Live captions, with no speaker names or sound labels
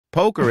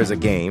Poker is a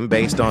game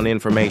based on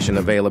information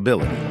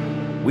availability.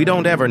 We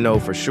don't ever know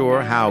for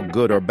sure how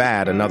good or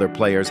bad another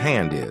player's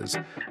hand is,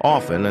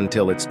 often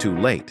until it's too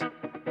late.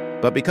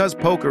 But because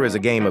poker is a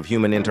game of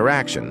human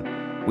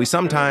interaction, we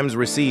sometimes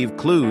receive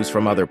clues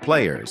from other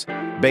players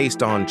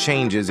based on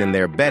changes in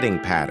their betting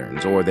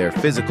patterns or their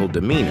physical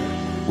demeanor,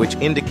 which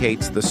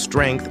indicates the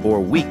strength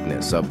or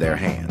weakness of their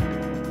hand.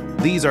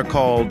 These are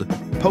called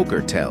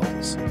poker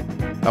tells.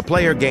 A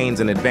player gains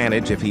an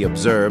advantage if he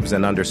observes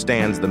and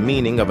understands the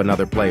meaning of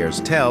another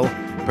player's tell,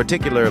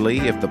 particularly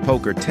if the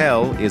poker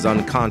tell is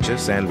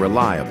unconscious and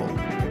reliable.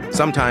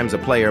 Sometimes a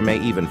player may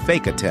even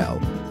fake a tell,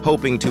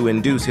 hoping to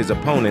induce his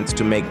opponents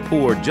to make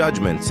poor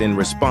judgments in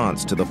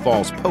response to the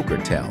false poker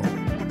tell.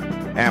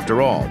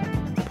 After all,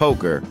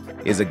 poker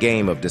is a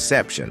game of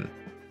deception,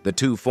 the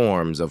two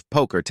forms of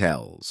poker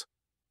tells.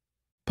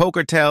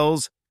 Poker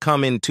tells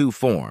come in two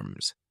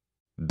forms: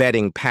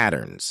 betting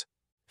patterns,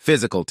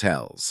 physical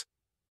tells.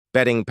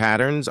 Betting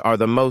patterns are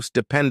the most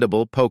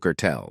dependable poker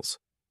tells.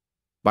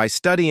 By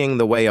studying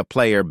the way a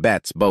player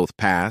bets both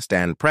past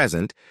and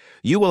present,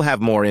 you will have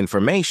more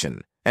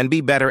information and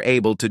be better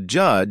able to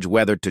judge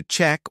whether to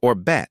check or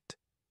bet.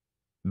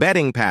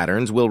 Betting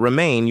patterns will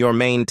remain your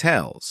main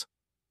tells.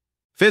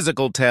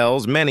 Physical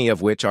tells, many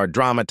of which are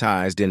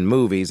dramatized in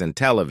movies and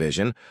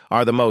television,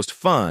 are the most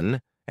fun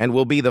and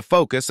will be the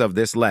focus of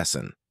this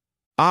lesson.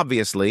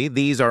 Obviously,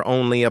 these are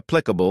only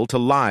applicable to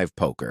live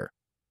poker,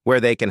 where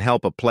they can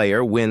help a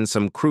player win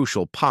some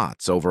crucial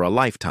pots over a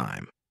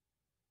lifetime.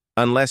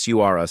 Unless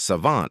you are a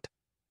savant,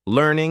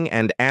 learning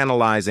and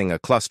analyzing a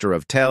cluster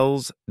of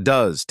tells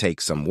does take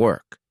some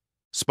work.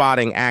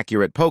 Spotting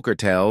accurate poker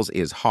tells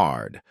is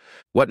hard.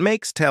 What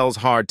makes tells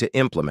hard to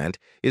implement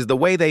is the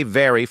way they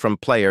vary from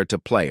player to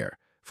player.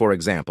 For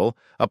example,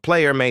 a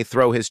player may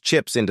throw his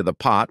chips into the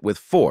pot with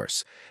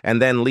force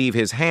and then leave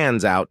his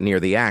hands out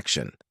near the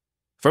action.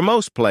 For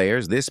most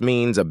players, this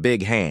means a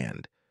big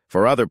hand.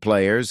 For other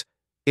players,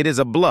 it is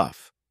a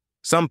bluff.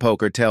 Some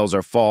poker tells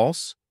are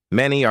false,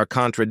 many are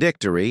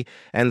contradictory,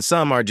 and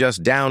some are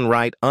just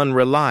downright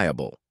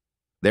unreliable.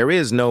 There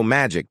is no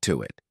magic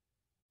to it.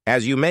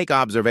 As you make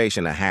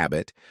observation a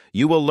habit,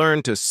 you will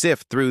learn to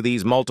sift through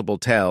these multiple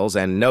tells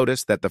and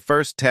notice that the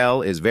first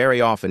tell is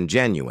very often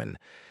genuine,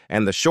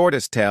 and the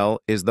shortest tell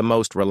is the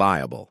most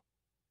reliable.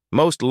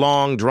 Most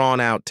long,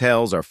 drawn-out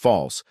tells are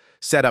false,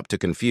 set up to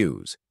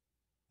confuse.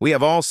 We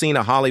have all seen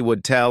a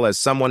Hollywood tell as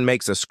someone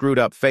makes a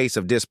screwed-up face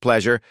of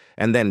displeasure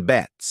and then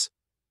bets.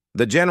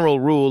 The general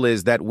rule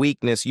is that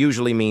weakness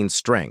usually means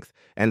strength,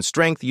 and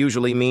strength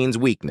usually means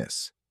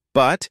weakness.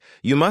 But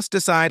you must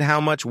decide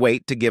how much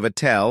weight to give a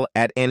tell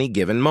at any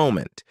given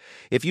moment.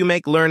 If you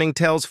make learning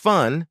tells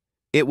fun,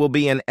 it will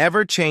be an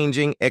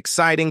ever-changing,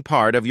 exciting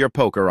part of your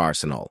poker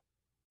arsenal.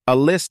 A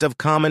list of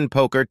common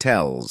poker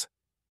tells.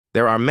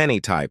 There are many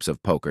types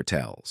of poker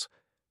tells.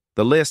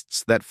 The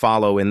lists that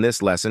follow in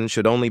this lesson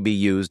should only be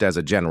used as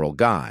a general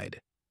guide.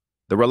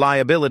 The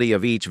reliability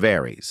of each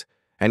varies,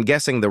 and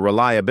guessing the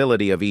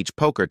reliability of each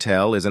poker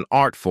tell is an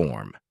art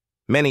form.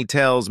 Many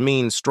tells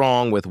mean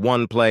strong with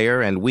one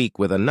player and weak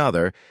with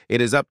another. It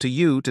is up to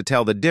you to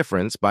tell the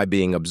difference by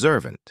being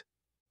observant.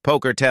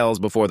 Poker tells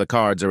before the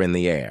cards are in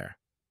the air.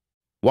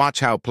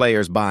 Watch how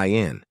players buy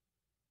in.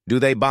 Do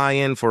they buy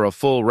in for a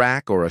full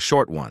rack or a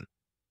short one?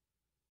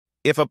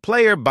 If a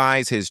player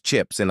buys his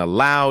chips in a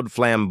loud,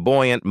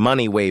 flamboyant,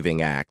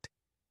 money-waving act,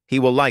 he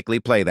will likely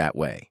play that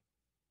way.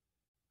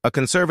 A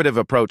conservative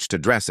approach to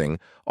dressing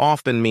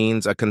often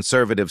means a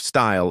conservative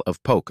style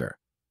of poker.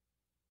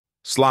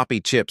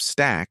 Sloppy chips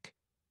stack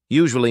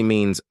usually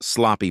means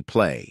sloppy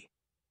play.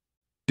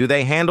 Do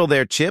they handle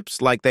their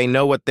chips like they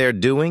know what they're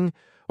doing,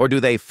 or do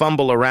they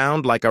fumble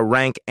around like a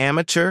rank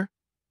amateur?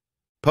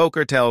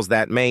 Poker tells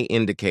that may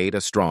indicate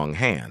a strong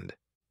hand.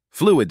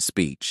 Fluid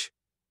speech.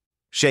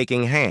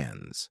 Shaking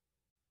hands.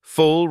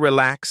 Full,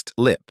 relaxed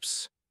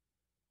lips.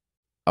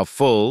 A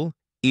full,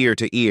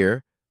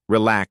 ear-to-ear,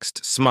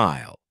 relaxed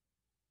smile.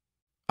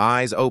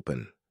 Eyes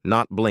open,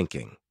 not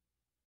blinking.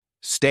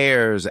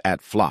 Stares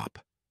at flop,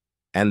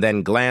 and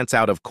then glance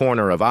out of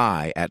corner of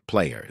eye at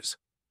players.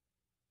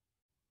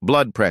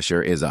 Blood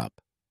pressure is up.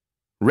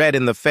 Red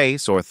in the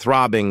face or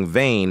throbbing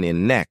vein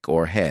in neck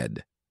or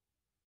head.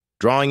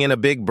 Drawing in a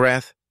big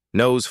breath,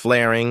 nose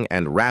flaring,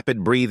 and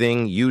rapid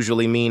breathing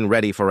usually mean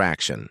ready for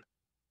action.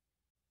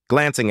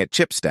 Glancing at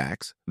chip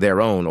stacks,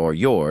 their own or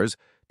yours,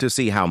 to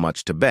see how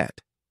much to bet.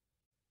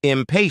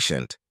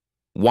 Impatient,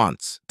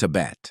 wants to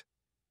bet.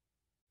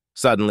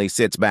 Suddenly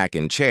sits back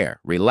in chair,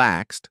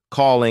 relaxed,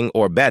 calling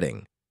or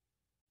betting.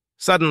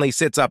 Suddenly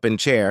sits up in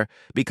chair,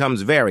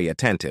 becomes very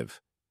attentive.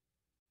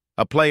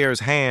 A player's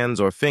hands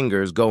or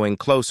fingers going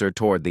closer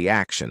toward the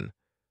action,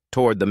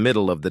 toward the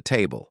middle of the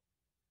table.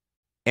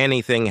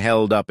 Anything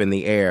held up in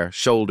the air,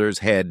 shoulders,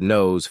 head,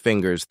 nose,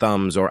 fingers,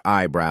 thumbs, or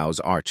eyebrows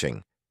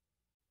arching.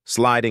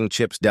 Sliding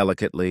chips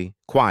delicately,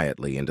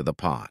 quietly into the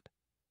pot.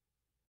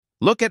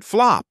 Look at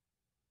flop,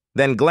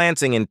 then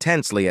glancing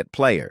intensely at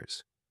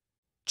players.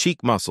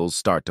 Cheek muscles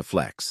start to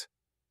flex.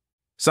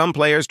 Some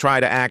players try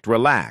to act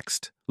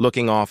relaxed,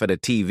 looking off at a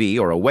TV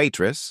or a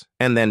waitress,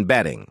 and then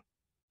betting.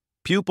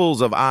 Pupils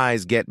of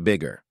eyes get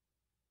bigger.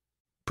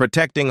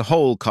 Protecting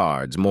hole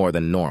cards more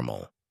than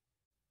normal.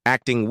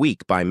 Acting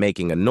weak by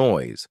making a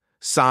noise,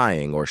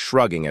 sighing or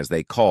shrugging as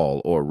they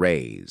call or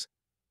raise.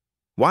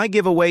 Why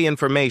give away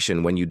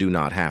information when you do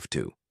not have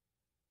to?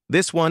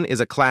 This one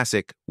is a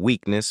classic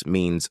weakness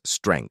means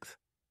strength.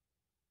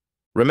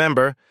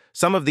 Remember,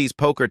 some of these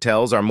poker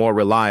tells are more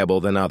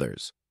reliable than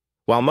others.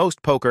 While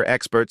most poker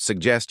experts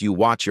suggest you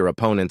watch your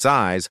opponent's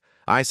eyes,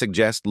 I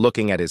suggest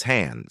looking at his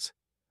hands.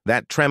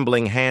 That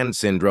trembling hand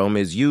syndrome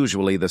is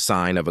usually the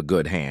sign of a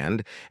good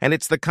hand, and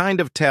it's the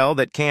kind of tell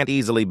that can't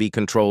easily be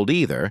controlled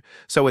either,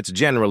 so it's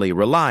generally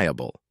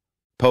reliable.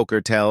 Poker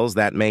tells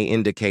that may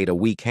indicate a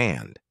weak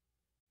hand.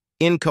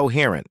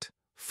 Incoherent,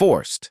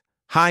 forced,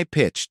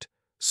 high-pitched,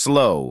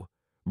 slow,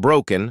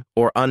 broken,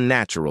 or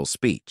unnatural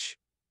speech.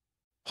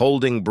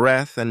 Holding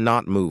breath and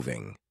not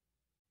moving.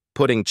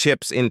 Putting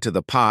chips into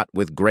the pot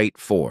with great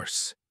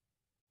force.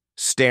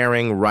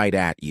 Staring right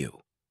at you.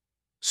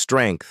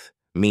 Strength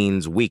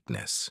means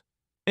weakness.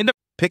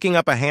 Picking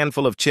up a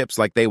handful of chips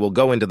like they will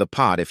go into the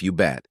pot if you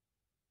bet.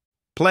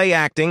 Play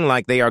acting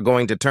like they are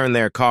going to turn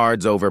their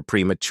cards over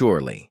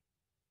prematurely.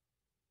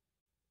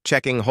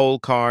 Checking hole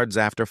cards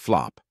after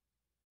flop.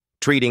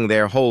 Treating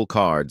their hole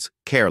cards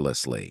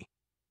carelessly.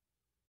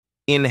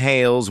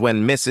 Inhales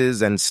when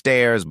misses and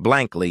stares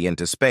blankly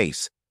into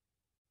space.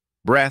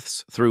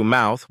 Breaths through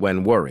mouth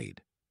when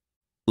worried.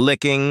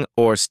 Licking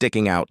or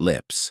sticking out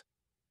lips.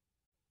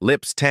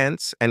 Lips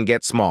tense and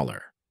get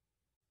smaller.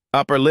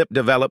 Upper lip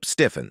develops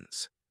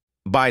stiffens.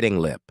 Biting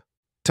lip.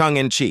 Tongue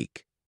in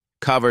cheek.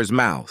 Covers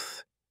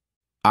mouth.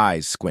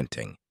 Eyes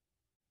squinting.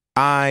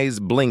 Eyes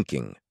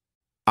blinking.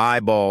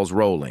 Eyeballs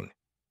rolling.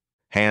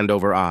 Hand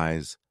over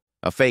eyes.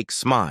 A fake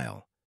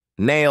smile.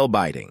 Nail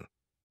biting.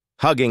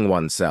 Hugging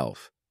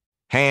oneself.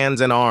 Hands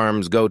and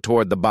arms go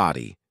toward the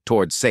body,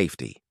 toward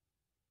safety.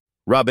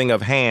 Rubbing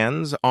of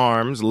hands,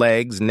 arms,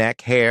 legs,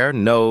 neck, hair,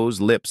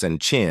 nose, lips,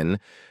 and chin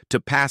to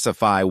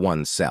pacify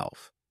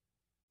oneself.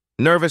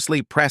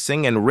 Nervously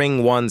pressing and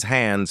wring one's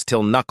hands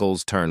till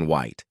knuckles turn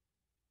white.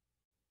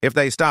 If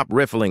they stop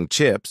riffling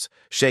chips,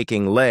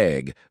 shaking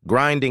leg,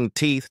 grinding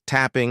teeth,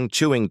 tapping,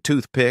 chewing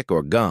toothpick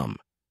or gum.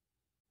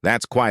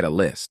 That's quite a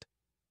list.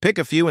 Pick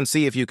a few and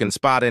see if you can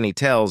spot any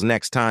tells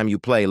next time you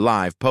play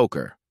live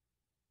poker.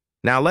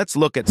 Now let's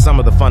look at some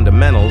of the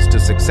fundamentals to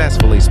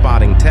successfully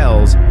spotting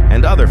tells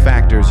and other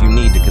factors you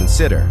need to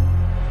consider.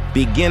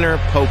 Beginner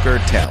poker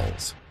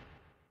tells.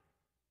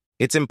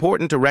 It's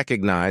important to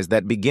recognize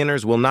that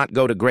beginners will not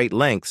go to great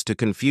lengths to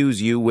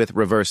confuse you with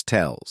reverse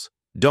tells.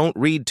 Don't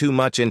read too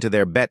much into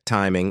their bet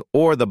timing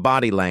or the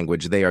body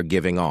language they are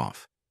giving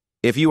off.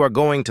 If you are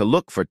going to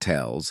look for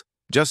tells,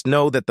 just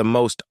know that the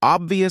most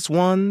obvious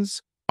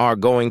ones are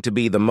going to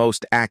be the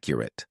most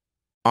accurate.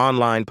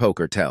 Online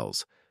poker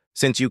tells.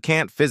 Since you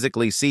can't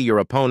physically see your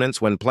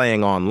opponents when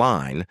playing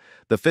online,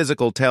 the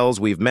physical tells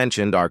we've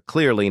mentioned are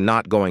clearly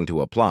not going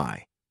to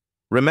apply.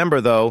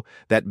 Remember, though,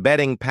 that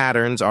betting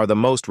patterns are the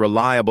most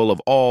reliable of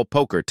all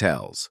poker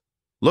tells.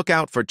 Look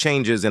out for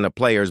changes in a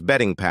player's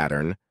betting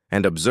pattern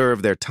and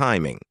observe their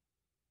timing.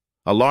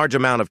 A large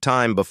amount of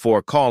time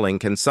before calling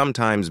can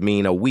sometimes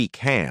mean a weak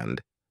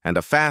hand, and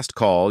a fast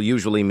call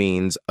usually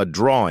means a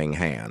drawing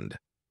hand.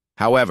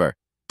 However,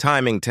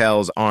 timing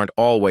tells aren't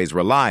always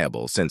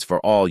reliable since, for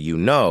all you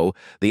know,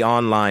 the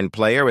online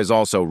player is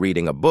also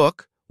reading a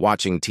book,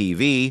 watching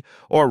TV,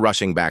 or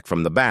rushing back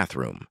from the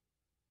bathroom.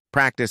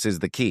 Practice is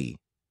the key.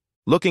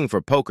 Looking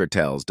for poker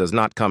tells does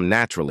not come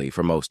naturally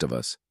for most of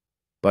us.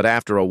 But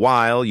after a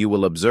while, you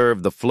will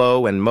observe the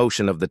flow and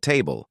motion of the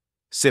table,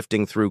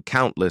 sifting through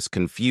countless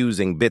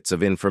confusing bits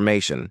of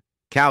information,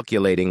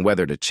 calculating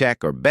whether to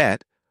check or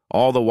bet,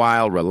 all the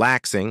while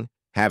relaxing,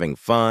 having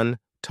fun,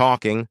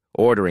 talking,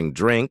 ordering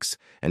drinks,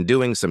 and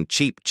doing some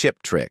cheap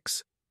chip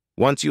tricks.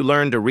 Once you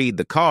learn to read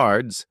the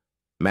cards,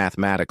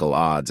 mathematical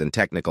odds and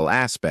technical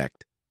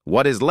aspect,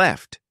 what is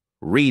left?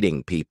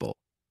 Reading people.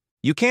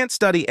 You can't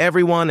study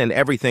everyone and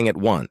everything at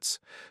once,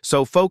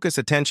 so focus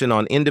attention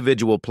on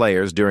individual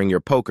players during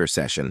your poker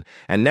session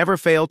and never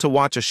fail to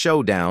watch a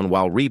showdown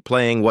while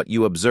replaying what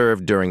you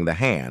observed during the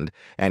hand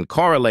and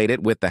correlate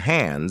it with the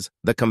hands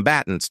the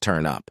combatants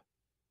turn up.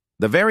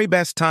 The very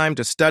best time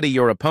to study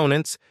your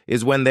opponents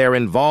is when they're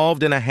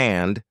involved in a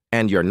hand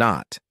and you're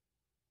not.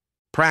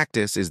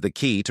 Practice is the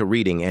key to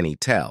reading any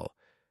tell,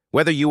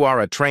 whether you are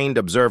a trained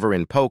observer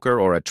in poker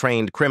or a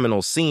trained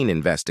criminal scene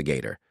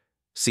investigator,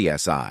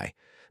 CSI.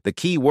 The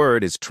key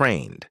word is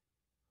trained.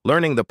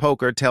 Learning the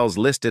poker tells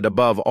listed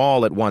above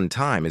all at one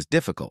time is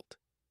difficult.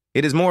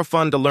 It is more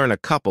fun to learn a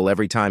couple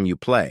every time you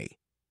play.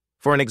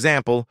 For an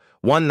example,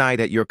 one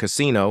night at your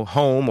casino,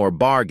 home, or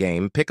bar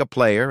game, pick a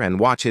player and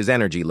watch his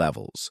energy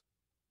levels.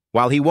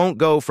 While he won't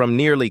go from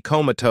nearly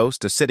comatose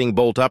to sitting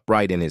bolt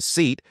upright in his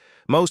seat,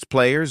 most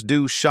players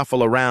do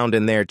shuffle around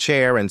in their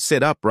chair and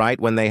sit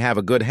upright when they have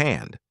a good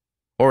hand,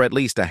 or at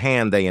least a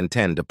hand they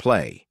intend to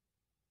play.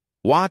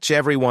 Watch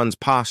everyone's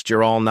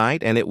posture all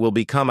night and it will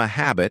become a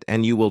habit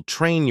and you will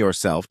train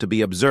yourself to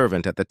be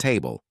observant at the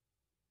table.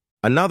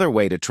 Another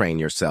way to train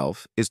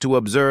yourself is to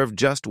observe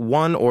just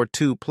 1 or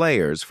 2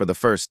 players for the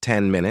first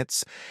 10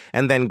 minutes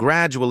and then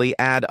gradually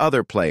add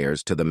other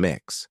players to the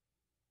mix.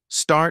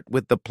 Start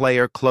with the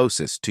player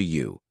closest to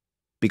you,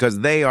 because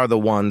they are the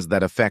ones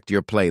that affect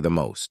your play the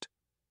most.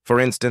 For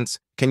instance,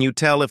 can you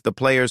tell if the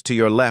players to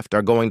your left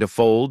are going to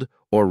fold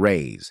or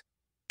raise?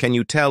 Can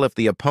you tell if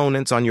the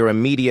opponents on your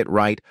immediate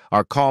right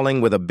are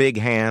calling with a big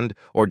hand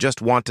or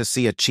just want to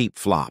see a cheap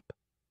flop?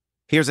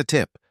 Here's a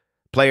tip.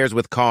 Players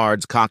with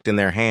cards cocked in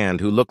their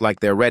hand who look like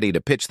they're ready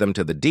to pitch them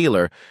to the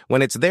dealer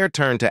when it's their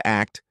turn to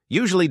act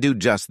usually do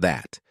just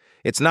that.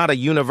 It's not a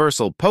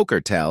universal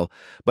poker tell,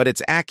 but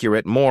it's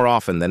accurate more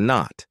often than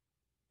not.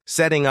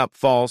 Setting up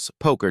false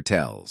poker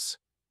tells.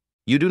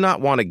 You do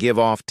not want to give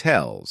off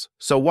tells,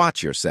 so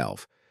watch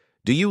yourself.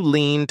 Do you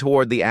lean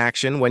toward the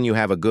action when you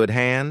have a good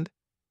hand?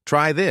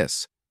 Try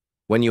this.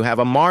 When you have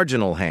a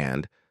marginal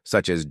hand,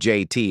 such as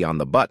JT on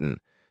the button,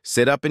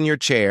 sit up in your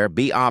chair,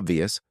 be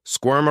obvious,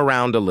 squirm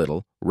around a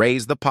little,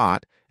 raise the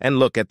pot, and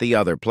look at the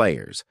other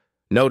players.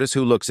 Notice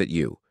who looks at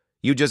you.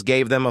 You just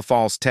gave them a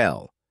false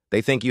tell.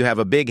 They think you have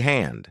a big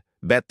hand.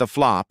 Bet the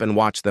flop and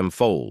watch them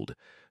fold.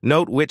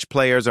 Note which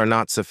players are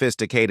not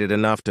sophisticated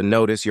enough to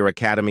notice your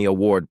Academy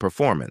Award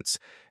performance,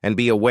 and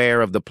be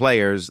aware of the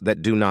players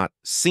that do not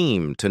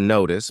seem to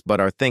notice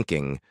but are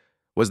thinking,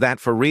 was that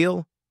for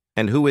real?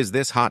 And who is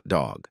this hot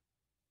dog?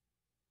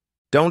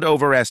 Don't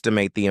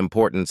overestimate the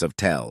importance of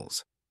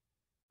tells.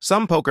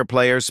 Some poker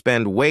players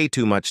spend way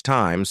too much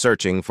time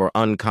searching for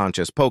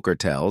unconscious poker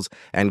tells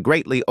and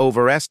greatly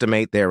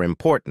overestimate their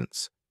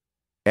importance.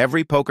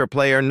 Every poker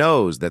player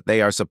knows that they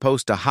are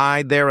supposed to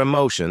hide their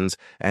emotions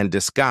and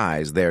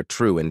disguise their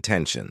true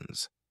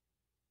intentions.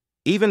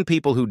 Even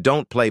people who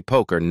don't play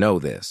poker know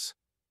this.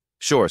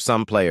 Sure,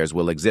 some players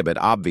will exhibit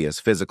obvious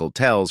physical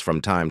tells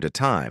from time to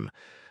time,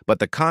 but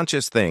the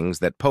conscious things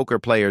that poker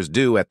players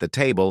do at the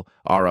table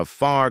are of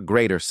far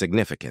greater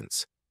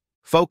significance.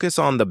 Focus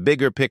on the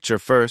bigger picture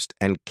first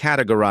and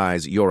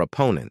categorize your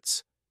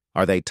opponents.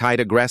 Are they tight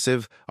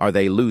aggressive? Are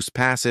they loose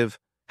passive?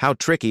 How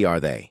tricky are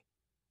they?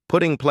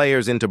 Putting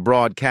players into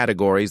broad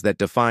categories that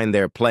define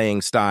their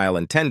playing style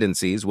and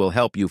tendencies will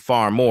help you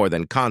far more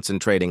than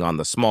concentrating on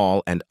the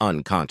small and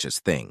unconscious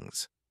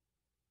things.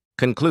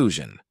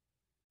 Conclusion.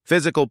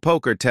 Physical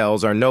poker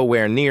tells are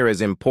nowhere near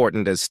as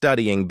important as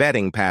studying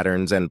betting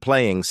patterns and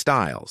playing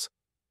styles.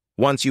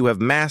 Once you have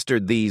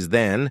mastered these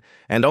then,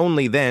 and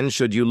only then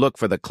should you look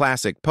for the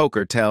classic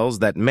poker tells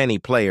that many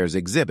players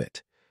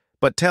exhibit.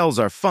 But tells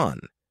are fun,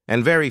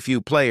 and very few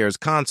players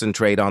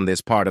concentrate on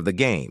this part of the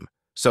game,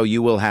 so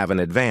you will have an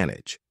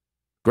advantage.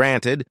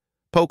 Granted,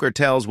 poker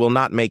tells will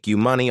not make you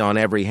money on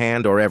every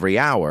hand or every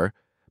hour,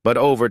 but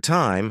over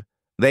time,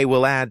 they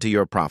will add to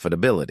your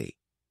profitability.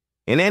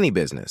 In any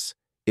business,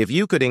 if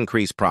you could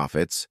increase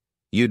profits,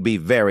 you'd be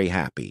very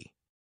happy.